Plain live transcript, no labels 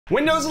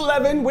Windows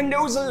 11,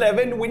 Windows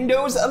 11,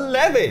 Windows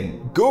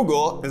 11.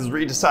 Google is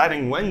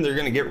redeciding when they're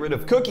going to get rid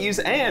of cookies,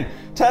 and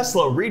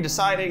Tesla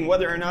redeciding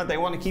whether or not they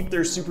want to keep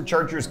their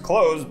superchargers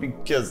closed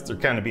because they're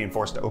kind of being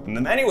forced to open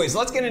them. Anyways,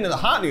 let's get into the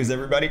hot news,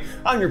 everybody.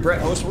 I'm your Brett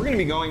host. We're going to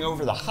be going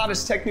over the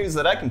hottest tech news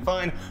that I can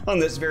find on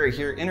this very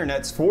here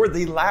internets for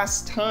the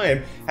last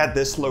time at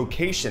this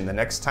location. The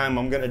next time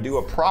I'm going to do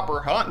a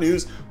proper hot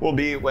news will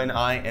be when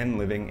I am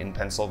living in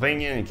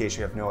Pennsylvania. In case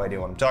you have no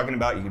idea what I'm talking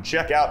about, you can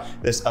check out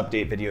this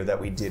update video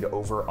that we did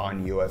over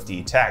on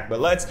UFD Tech. But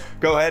let's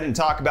go ahead and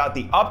talk about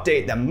the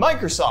update that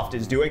Microsoft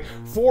is doing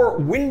for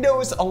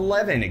Windows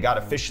 11. It got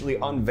officially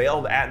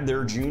unveiled at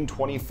their June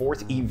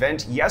 24th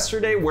event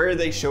yesterday, where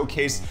they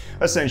showcased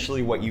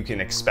essentially what you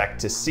can expect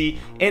to see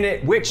in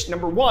it, which,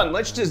 number one,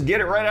 let's just get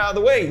it right out of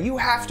the way. You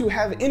have to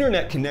have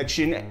internet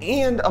connection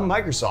and a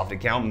Microsoft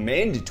account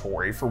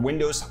mandatory for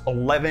Windows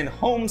 11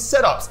 home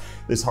setups.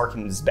 This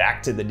harkens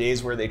back to the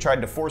days where they tried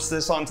to force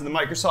this onto the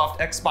Microsoft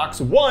Xbox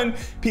One.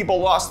 People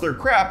lost their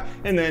crap,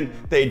 and then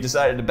they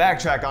decided to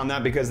backtrack on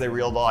that because they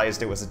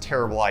realized it was a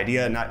terrible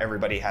idea. Not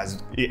everybody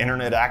has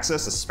internet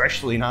access,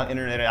 especially not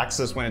internet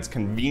access when it's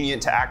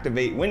convenient to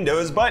activate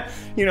Windows, but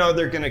you know,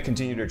 they're gonna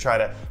continue to try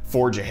to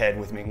forge ahead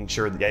with making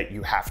sure that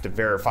you have to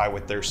verify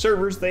with their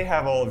servers. They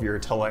have all of your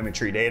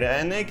telemetry data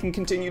and they can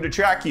continue to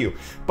track you,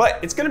 but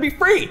it's gonna be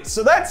free.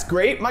 So that's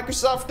great.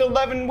 Microsoft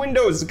 11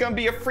 Windows is gonna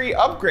be a free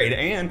upgrade,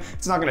 and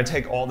it's not gonna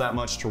take all that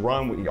much to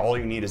run. All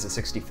you need is a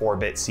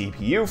 64-bit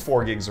CPU,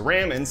 4 gigs of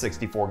RAM, and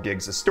 64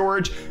 gigs of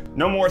storage.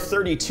 No more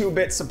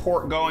 32-bit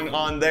support going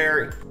on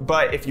there,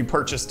 but if you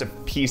purchased a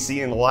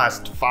PC in the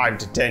last 5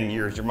 to 10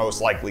 years, you're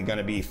most likely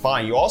gonna be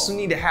fine. You also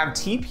need to have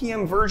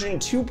TPM version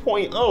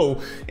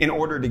 2.0 in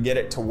order to get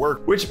it to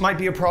work, which might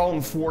be a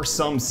problem for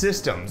some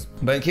systems.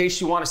 But in case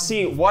you wanna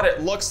see what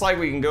it looks like,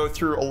 we can go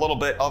through a little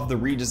bit of the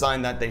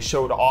redesign that they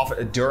showed off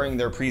during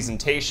their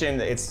presentation.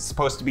 It's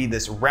supposed to be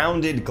this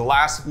rounded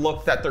glass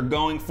look that they're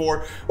going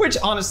for, which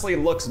honestly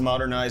looks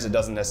modernized. It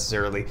doesn't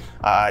necessarily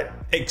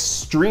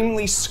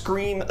extremely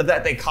scream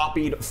that they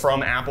copied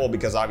from Apple,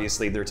 because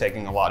obviously they're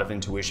taking a lot of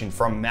intuition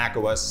from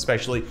macOS,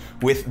 especially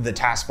with the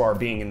taskbar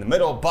being in the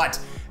middle, but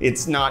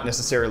it's not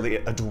necessarily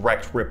a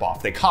direct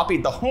ripoff. They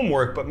copied the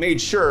homework, but made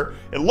sure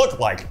it looked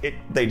like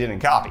they didn't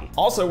copy.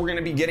 Also, we're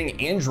gonna be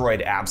getting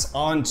Android apps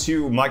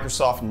onto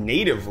Microsoft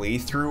natively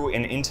through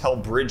an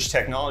Intel Bridge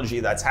technology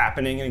that's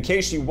happening. And in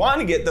case you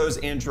wanna get those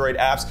Android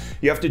apps,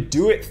 you have to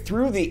do it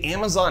through the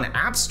Amazon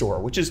App Store,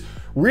 which is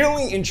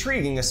really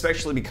intriguing,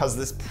 especially because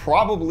this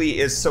probably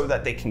is so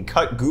that they can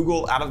cut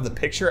Google out of the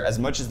picture as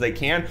much as they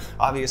can.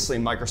 Obviously,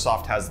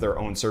 Microsoft has their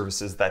own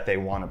services that they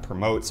want to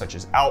promote, such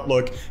as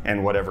Outlook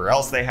and whatever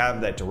else they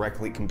have that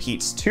directly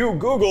competes to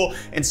Google.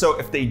 And so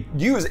if they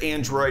use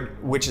Android,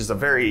 which is a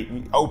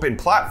very open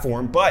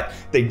platform, but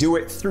they do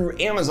it through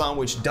Amazon,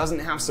 which doesn't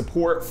have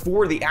support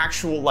for the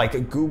actual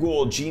like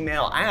Google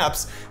Gmail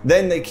apps,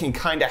 then they can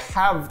kind of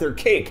have their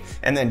cake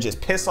and then just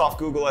piss off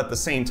Google at the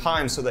same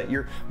time, so that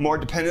you're more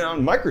dependent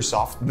on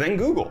Microsoft than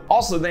Google.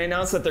 Also, they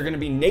announced that they're going to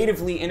be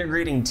natively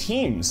integrating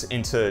Teams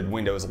into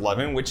Windows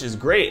 11, which is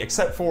great,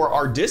 except for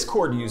our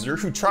Discord user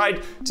who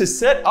tried to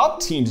set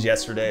up Teams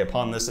yesterday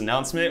upon this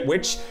announcement,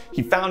 which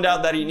he found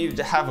out that he needed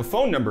to have a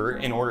phone number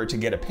in order to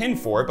get a PIN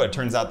for it, but it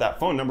turns out that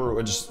phone number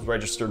was just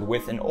registered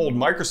with an old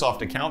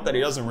Microsoft account that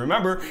he doesn't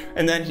remember,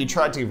 and then he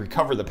tried to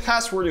recover the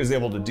password. He was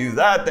able to do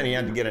that, then he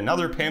had to get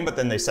another PIN, but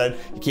then they said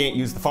you can't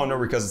use the phone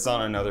number because it's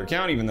on another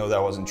account, even though that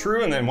wasn't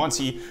true. And then once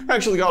he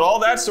actually got all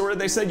that sorted,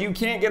 they said you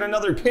can't get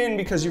another PIN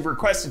because you've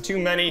requested too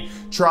many.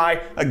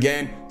 Try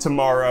again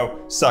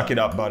tomorrow. Suck it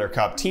up,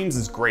 Buttercup. Teams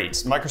is great.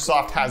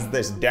 Microsoft has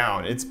this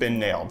down. It's been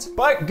nailed.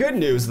 But good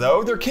news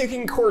though, they're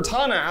kicking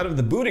Cortana out of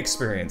the boot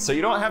experience, so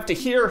you don't have to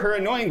hear her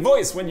annoying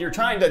voice when you're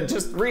trying to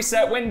just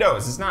reset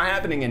Windows. It's not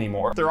happening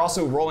anymore. They're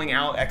also rolling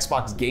out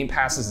Xbox Game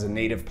Pass as a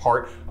native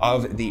part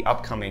of the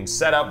upcoming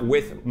setup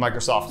with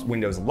Microsoft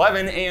Windows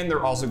 11, and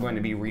they're also going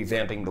to be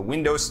revamping the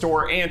Windows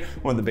Store. And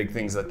one of the big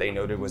things that they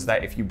noted was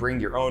that if you bring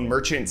your own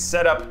merchant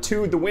setup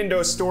to the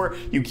Windows Store,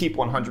 you keep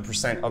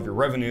 100% of your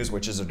revenues,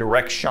 which is a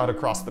direct shot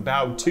across the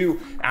bow to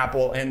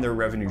Apple and their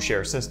revenue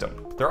share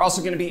system. They're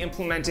also going to be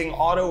implementing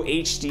auto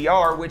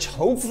HDR, which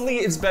hopefully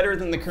is better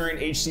than the current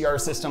HDR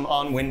system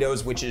on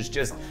Windows, which is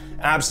just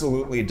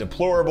absolutely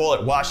deplorable.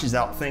 It washes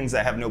out things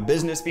that have no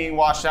business being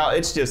washed out.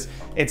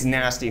 It's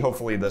nasty.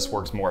 Hopefully this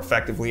works more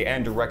effectively,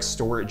 and direct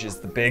storage is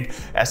the big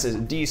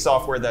SSD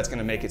software that's going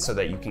to make it so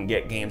that you can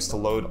get games to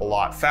load a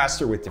lot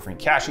faster with different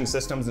caching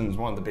systems, and is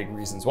one of the big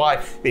reasons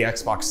why the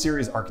Xbox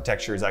Series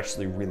architecture is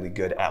actually really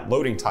good at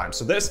loading time.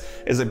 So this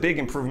is a big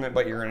improvement,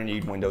 but you're going to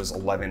need Windows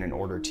 11 in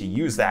order to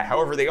use that.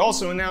 However, they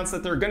also announced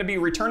that they're going to be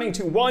returning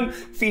to one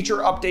feature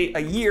update a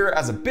year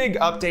as a big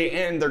update,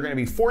 and they're going to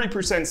be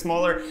 40%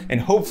 smaller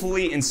and hopefully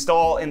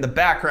install in the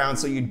background,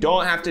 so you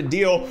don't have to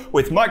deal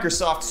with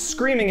Microsoft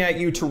screaming at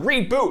you to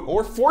reboot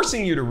or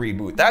forcing you to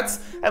reboot.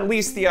 That's at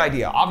least the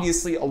idea.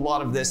 Obviously, a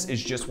lot of this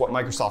is just what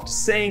Microsoft is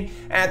saying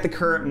at the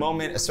current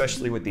moment,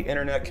 especially with the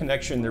internet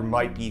connection. There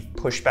might be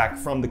pushback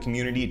from the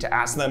community opportunity to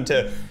ask them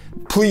to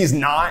please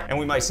not, and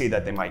we might see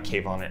that they might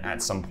cave on it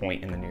at some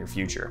point in the near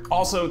future.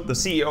 Also, the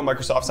CEO of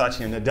Microsoft,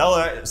 Satya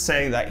Nadella,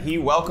 saying that he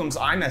welcomes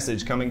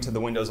iMessage coming to the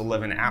Windows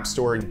 11 App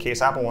Store in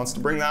case Apple wants to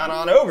bring that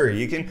on over.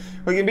 We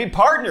can be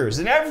partners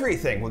in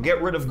everything. We'll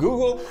get rid of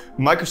Google,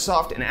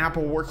 Microsoft and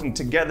Apple working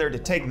together to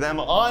take them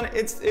on.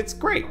 It's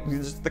great.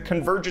 It's the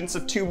convergence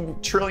of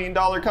 $2 trillion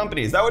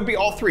companies. That would be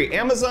all three: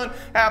 Amazon,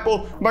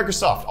 Apple,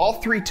 Microsoft. All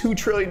three $2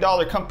 trillion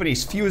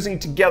companies fusing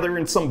together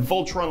in some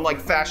Voltron-like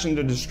fashion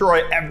to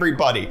destroy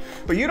everybody.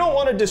 But you don't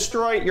want to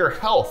destroy your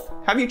health.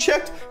 Have you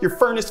checked your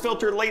furnace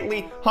filter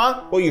lately?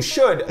 Huh? Well, you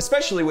should,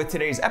 especially with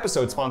today's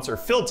episode sponsor,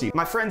 Filti.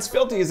 My friends,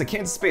 Filti is a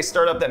Kansas-based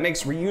startup that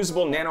makes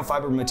reusable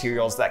nanofiber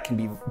materials that can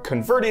be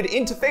converted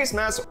into face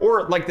masks,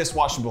 or like this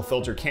washable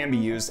filter can be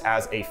used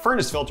as a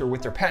furnace filter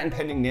with their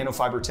patent-pending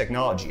nanofiber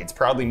technology. It's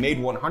proudly made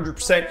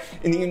 100%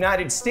 in the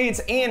United States,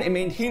 and it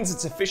maintains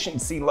its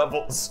efficiency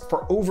levels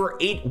for over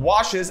 8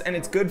 washes, and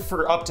it's good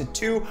for up to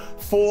 2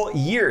 full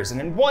years.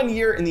 And in 1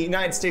 year in the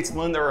United States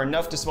alone, there are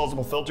enough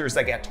disposable filters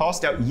that get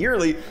tossed out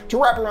yearly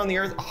to wrap around the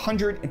earth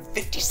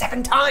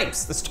 157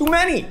 times. That's too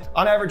many.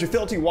 On average, a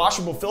Filti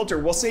washable filter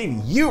will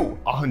save you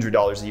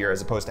 $100 a year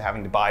as opposed to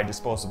having to buy a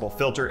disposable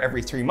filter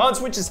every 3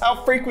 months, which is how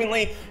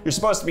frequently you're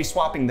supposed to be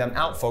swapping them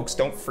out, folks.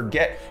 Don't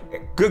forget,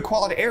 good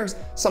quality air is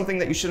something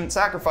that you shouldn't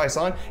sacrifice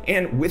on.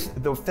 And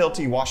with the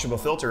Filti washable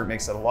filter, it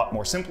makes it a lot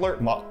more simpler,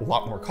 a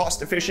lot more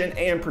cost efficient,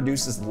 and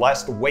produces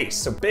less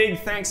waste. So big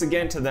thanks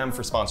again to them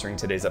for sponsoring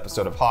today's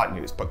episode of Hot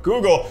News. But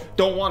Google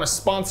don't want to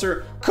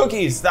sponsor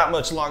cookies that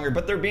much longer,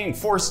 but they're being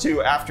forced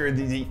to after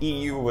the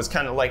EU was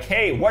kind of like,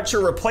 hey, what's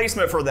your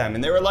replacement for them?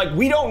 And they were like,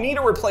 we don't need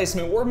a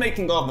replacement, we're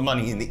making all the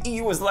money. And the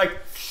EU was like,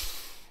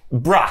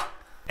 bruh.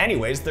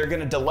 Anyways, they're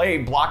gonna delay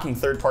blocking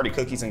third-party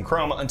cookies in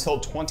Chrome until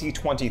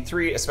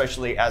 2023,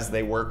 especially as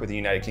they work with the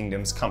United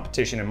Kingdom's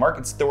Competition and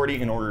Markets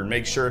Authority in order to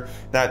make sure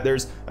that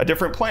there's a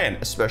different plan,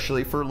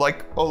 especially for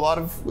like a lot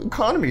of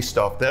economy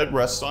stuff that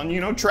rests on,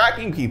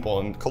 tracking people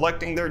and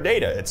collecting their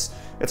data. It's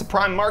a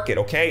prime market,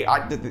 okay?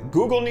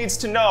 Google needs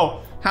to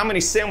know how many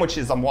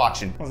sandwiches I'm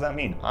watching. What does that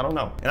mean? I don't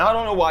know. And I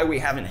don't know why we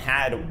haven't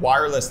had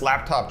wireless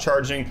laptop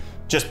charging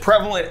just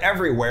prevalent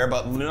everywhere,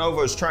 but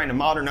Lenovo's trying to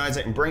modernize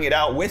it and bring it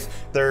out with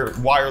their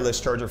wireless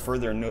charger for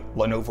their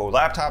Lenovo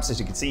laptops. As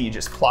you can see, you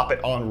just plop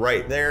it on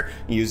right there.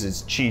 It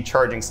uses Qi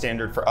charging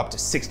standard for up to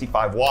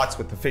 65 watts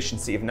with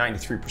efficiency of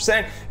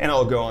 93%, and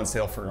it'll go on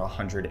sale for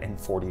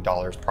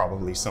 $140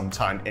 probably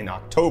sometime in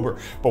October.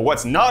 But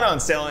what's not on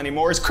sale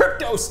anymore is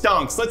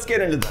Cryptostonks. Let's get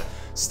into the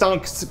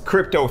stonks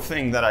crypto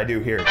thing that I do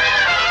here.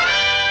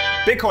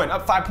 Bitcoin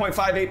up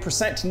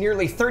 5.58% to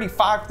nearly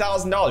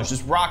 $35,000,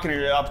 just rocking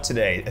it up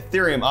today.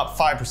 Ethereum up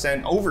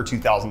 5%, over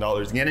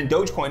 $2,000 again, and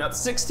Dogecoin up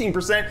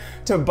 16%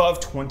 to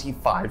above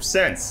 25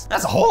 cents.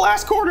 That's a whole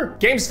ass quarter.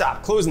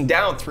 GameStop closing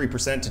down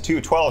 3%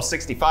 to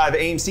 $212.65,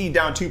 AMC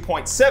down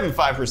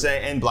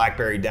 2.75%, and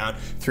BlackBerry down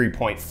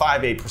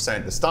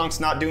 3.58%. The stonks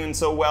not doing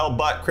so well,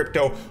 but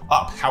crypto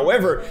up.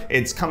 However,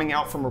 it's coming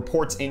out from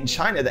reports in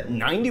China that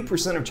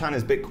 90% of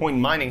China's Bitcoin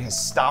mining has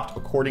stopped,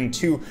 according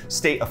to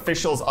state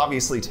officials.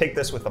 Obviously, take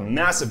this with a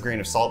massive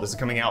grain of salt. This is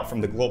coming out from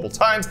the Global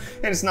Times,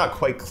 and it's not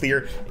quite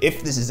clear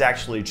if this is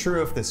actually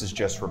true, if this is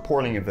just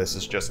reporting, if this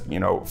is just,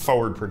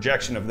 forward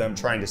projection of them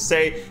trying to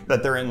say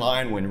that they're in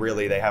line when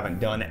really they haven't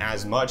done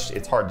as much.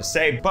 It's hard to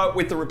say, but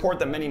with the report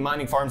that many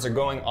mining farms are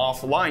going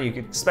offline, you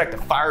could expect a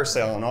fire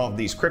sale on all of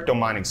these crypto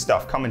mining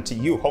stuff coming to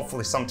you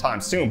hopefully sometime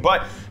soon.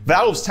 But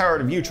Valve's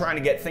tired of you trying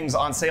to get things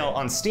on sale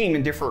on Steam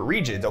in different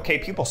regions, okay?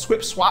 People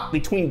swap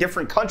between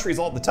different countries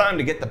all the time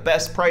to get the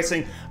best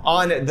pricing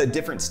on the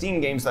different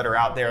Steam games that are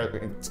out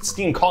there.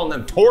 Steam calling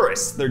them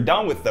tourists. They're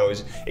done with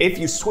those. If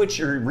you switch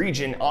your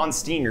region on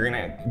Steam, you're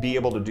gonna be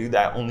able to do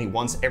that only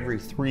once every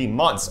 3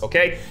 months,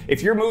 okay?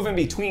 If you're moving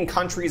between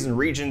countries and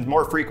regions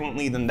more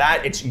frequently than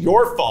that, it's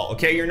your fault,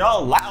 okay? You're not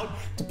allowed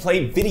to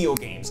play video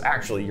games.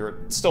 Actually, you're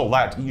still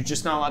allowed to. You're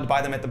just not allowed to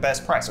buy them at the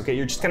best price, okay?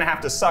 You're just gonna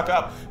have to suck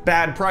up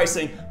bad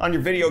pricing on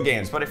your video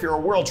games. But if you're a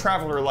world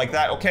traveler like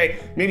that, okay,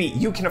 maybe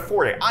you can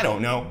afford it. I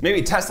don't know.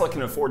 Maybe Tesla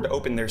can afford to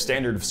open their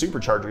standard of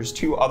Superchargers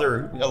to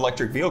other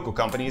electric vehicle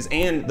companies,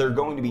 and they're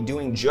going to be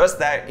doing just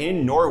that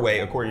in Norway,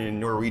 according to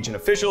Norwegian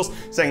officials,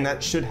 saying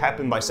that should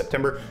happen by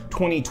September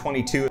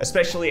 2022,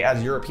 especially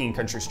as European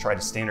countries try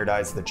to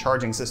standardize the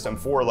charging system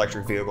for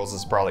electric vehicles.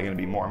 This is probably going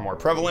to be more and more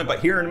prevalent, but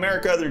here in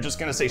America, they're just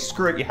going to say,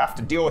 screw it, you have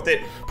to deal with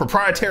it.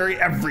 Proprietary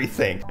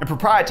everything. And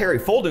proprietary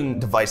folding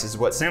devices is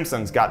what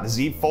Samsung's got. The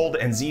Z Fold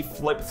and Z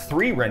Flip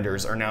 3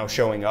 renders are now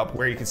showing up,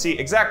 where you can see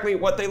exactly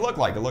what they look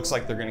like. It looks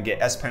like they're going to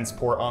get S Pen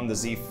support on the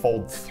Z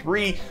Fold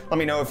 3. Let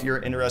me know if you're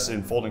interested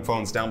in folding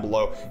phones down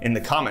below in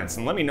the comments,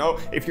 and let me know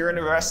if you're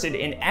interested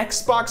in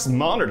Xbox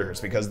monitors,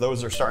 because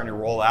those are starting to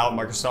roll out.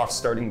 Microsoft's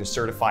starting to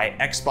certify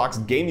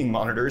Xbox gaming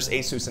monitors.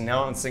 Asus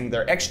announcing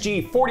their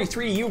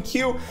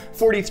XG43UQ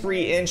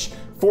 43-inch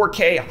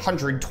 4K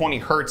 120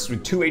 Hertz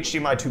with 2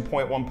 HDMI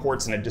 2.1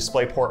 ports and a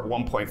DisplayPort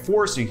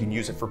 1.4, so you can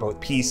use it for both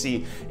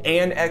PC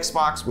and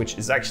Xbox, which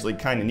is actually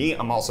kind of neat.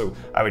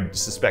 I would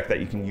suspect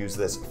that you can use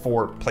this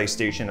for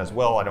PlayStation as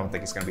well. I don't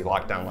think it's going to be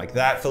locked down like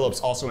that.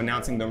 Philips also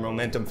announcing the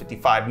Momentum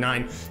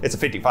 55.9. It's a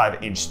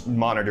 55-inch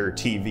monitor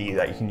TV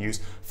that you can use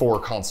for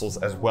consoles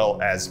as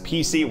well as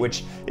PC,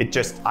 which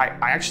I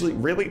actually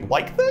really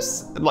like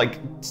this. Like,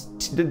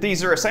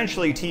 these are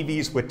essentially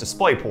TVs with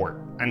DisplayPort.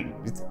 And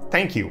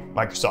thank you,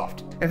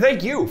 Microsoft. And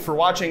thank you for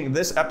watching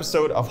this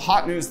episode of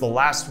Hot News, the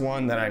last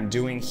one that I'm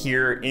doing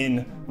here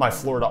in my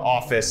Florida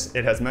office.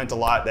 It has meant a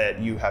lot that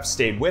you have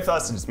stayed with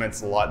us. It has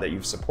meant a lot that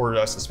you've supported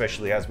us,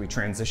 especially as we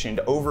transitioned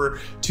over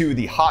to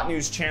the Hot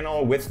News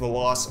channel with the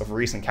loss of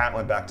Reece and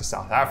Catlin back to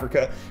South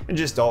Africa and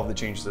just all of the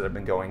changes that have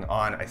been going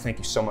on. I thank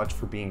you so much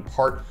for being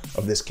part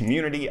of this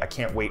community. I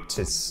can't wait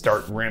to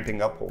start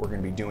ramping up what we're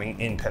gonna be doing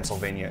in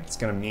Pennsylvania. It's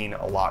gonna mean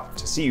a lot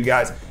to see you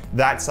guys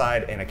that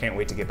side, and I can't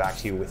wait to get back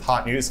to you with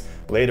Hot News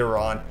later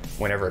on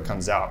whenever it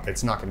comes out.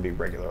 It's not gonna be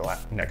regular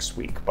next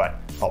week, but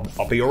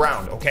I'll be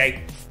around,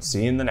 okay?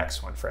 See you in the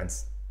next one,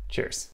 friends. Cheers.